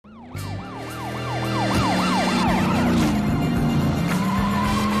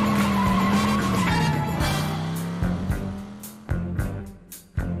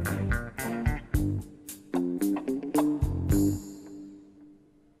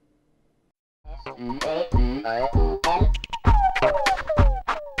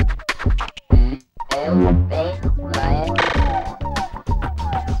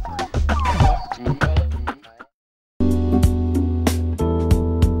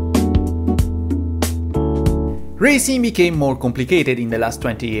Racing became more complicated in the last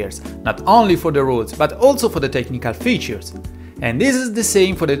 20 years, not only for the rules but also for the technical features. And this is the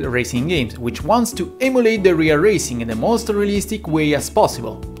same for the racing games, which wants to emulate the real racing in the most realistic way as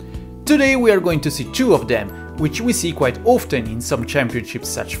possible. Today we are going to see two of them, which we see quite often in some championships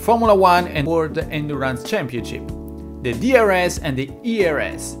such Formula 1 and World Endurance Championship, the DRS and the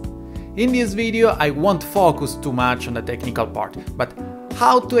ERS. In this video I won't focus too much on the technical part, but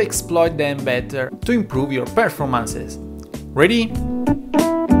how to exploit them better to improve your performances. Ready?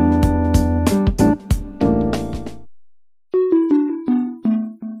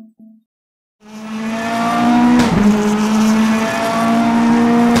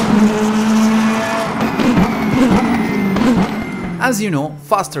 As you know,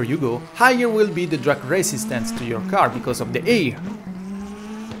 faster you go, higher will be the drag resistance to your car because of the air.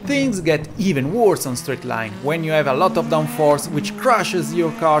 Things get even worse on straight line, when you have a lot of downforce which crushes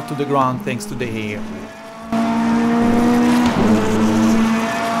your car to the ground thanks to the air.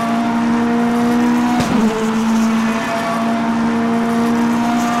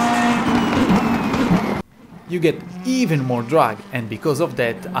 You get even more drag and because of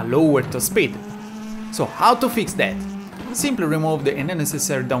that a lower top speed. So how to fix that? Simply remove the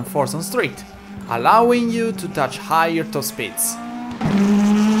unnecessary downforce on straight, allowing you to touch higher top speeds.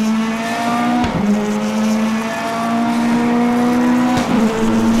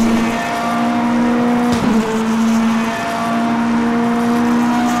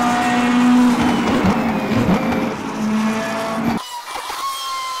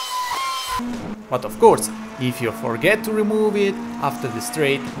 But of course, if you forget to remove it after the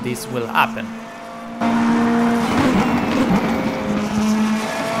straight, this will happen.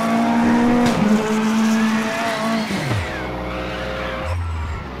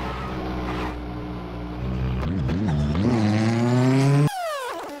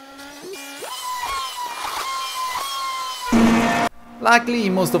 Luckily,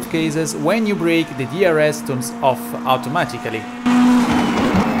 in most of cases, when you brake, the DRS turns off automatically.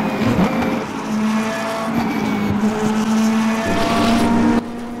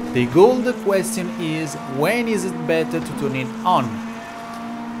 The gold question is, when is it better to turn it on?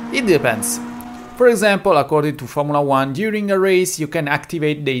 It depends. For example, according to Formula 1, during a race you can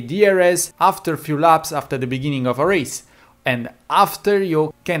activate the DRS after a few laps after the beginning of a race, and after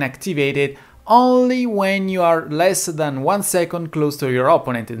you can activate it only when you are less than 1 second close to your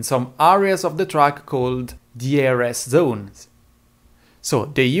opponent in some areas of the track called DRS zones. So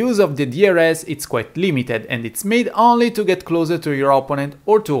the use of the DRS is quite limited and it's made only to get closer to your opponent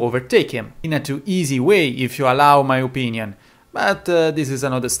or to overtake him, in a too easy way if you allow my opinion, but this is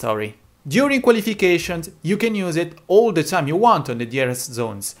another story. During qualifications you can use it all the time you want on the DRS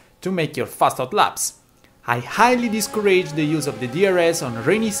zones to make your fast out laps. I highly discourage the use of the DRS on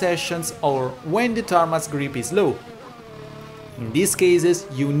rainy sessions or when the tarmac grip is low. In these cases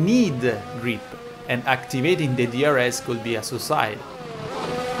you need grip and activating the DRS could be a suicide.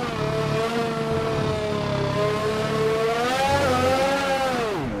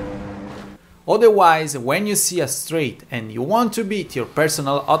 Otherwise, when you see a straight and you want to beat your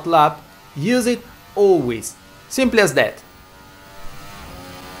personal hot lap, use it always. Simple as that.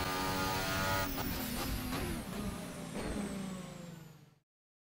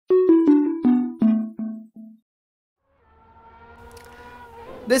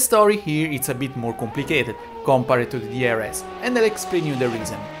 The story here is a bit more complicated compared to the DRS, and I'll explain you the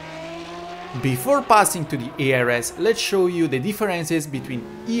reason. Before passing to the ERS, let's show you the differences between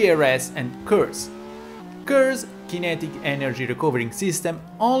ERS and KERS. KERS, Kinetic Energy Recovering System,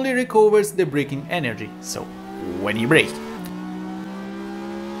 only recovers the braking energy, so when you brake.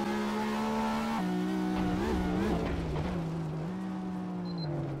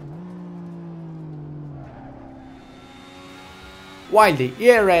 While the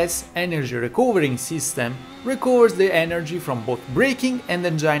ERS, Energy Recovering System, recovers the energy from both braking and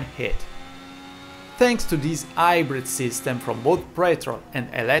engine heat. Thanks to this hybrid system from both petrol and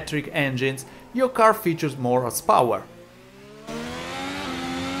electric engines, your car features more horsepower.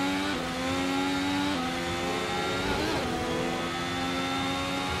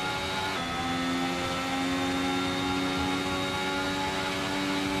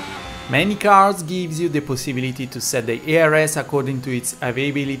 Many cars gives you the possibility to set the ERS according to its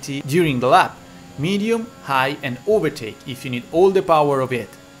availability during the lap, medium, high and overtake if you need all the power of it.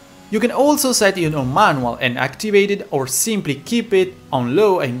 You can also set it on manual and activate it, or simply keep it on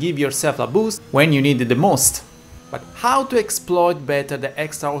low and give yourself a boost when you need it the most. But how to exploit better the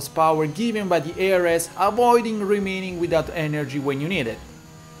extra horsepower given by the ERS, avoiding remaining without energy when you need it?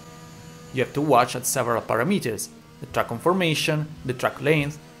 You have to watch at several parameters: the track conformation, the track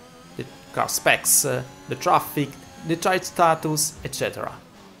length, the car specs, the traffic, the tire status, etc.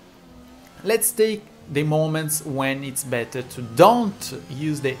 Let's take the moments when it's better to don't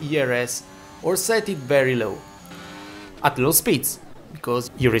use the ERS or set it very low. At low speeds, because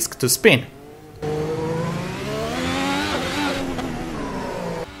you risk to spin.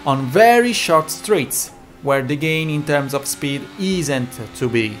 On very short straights, where the gain in terms of speed isn't too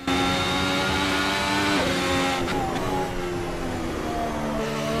big.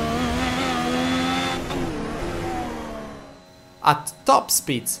 At top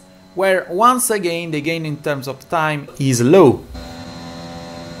speeds, where once again the gain in terms of time is low.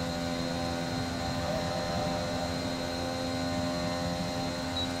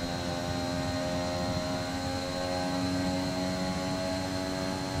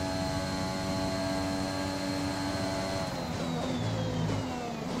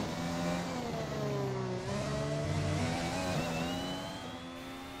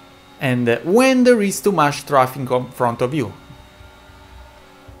 And when there is too much traffic in front of you.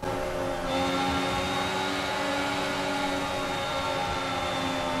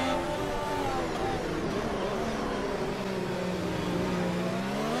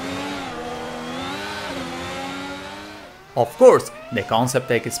 Of course, the concept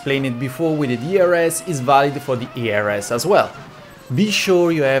I explained before with the DRS is valid for the ERS as well. Be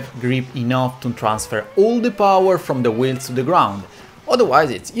sure you have grip enough to transfer all the power from the wheels to the ground, otherwise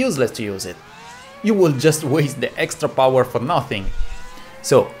it's useless to use it. You will just waste the extra power for nothing.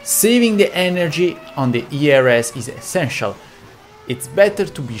 So, saving the energy on the ERS is essential. It's better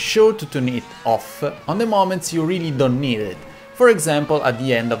to be sure to turn it off on the moments you really don't need it, for example at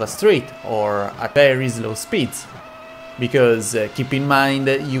the end of a straight or at very slow speeds. Because keep in mind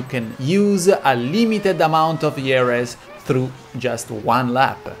you can use a limited amount of ERS through just one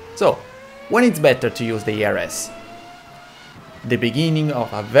lap. So, when it's better to use the ERS? The beginning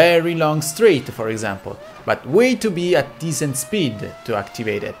of a very long straight, for example, but wait to be at decent speed to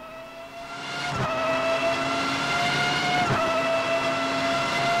activate it.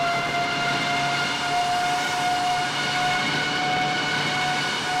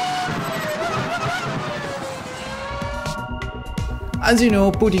 As you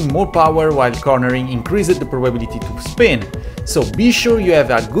know, putting more power while cornering increases the probability to spin, so be sure you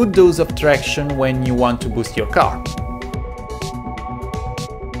have a good dose of traction when you want to boost your car.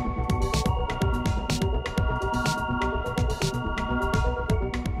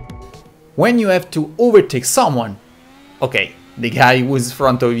 When you have to overtake someone, okay, the guy who's in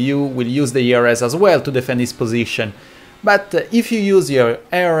front of you will use the ERS as well to defend his position, but if you use your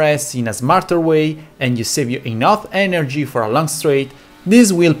ERS in a smarter way and you save you enough energy for a long straight,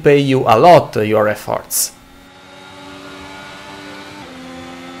 this will pay you a lot your efforts.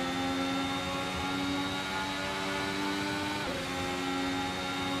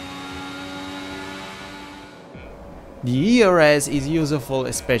 The ERS is useful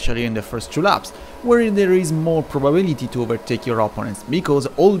especially in the first two laps, where there is more probability to overtake your opponents, because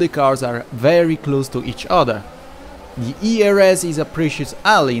all the cars are very close to each other. The ERS is a precious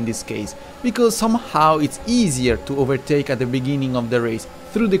ally in this case, because somehow it's easier to overtake at the beginning of the race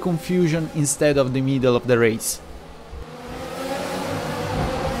through the confusion instead of the middle of the race.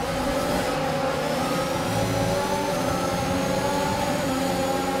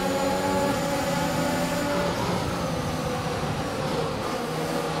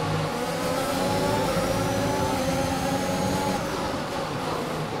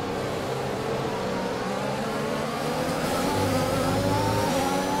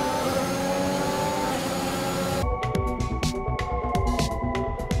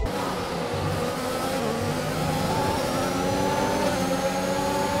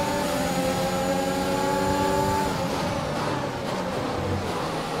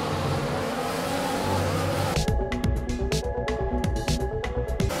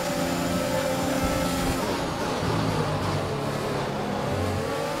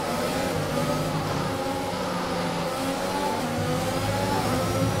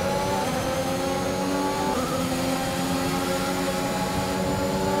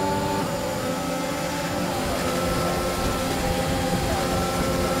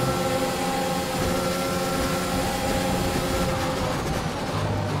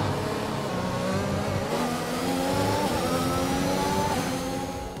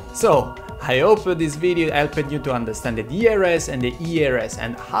 So, I hope this video helped you to understand the DRS and the ERS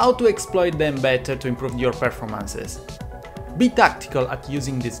and how to exploit them better to improve your performances. Be tactical at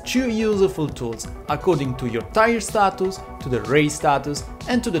using these two useful tools according to your tire status, to the race status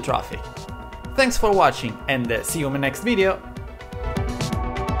and to the traffic. Thanks for watching and see you in my next video.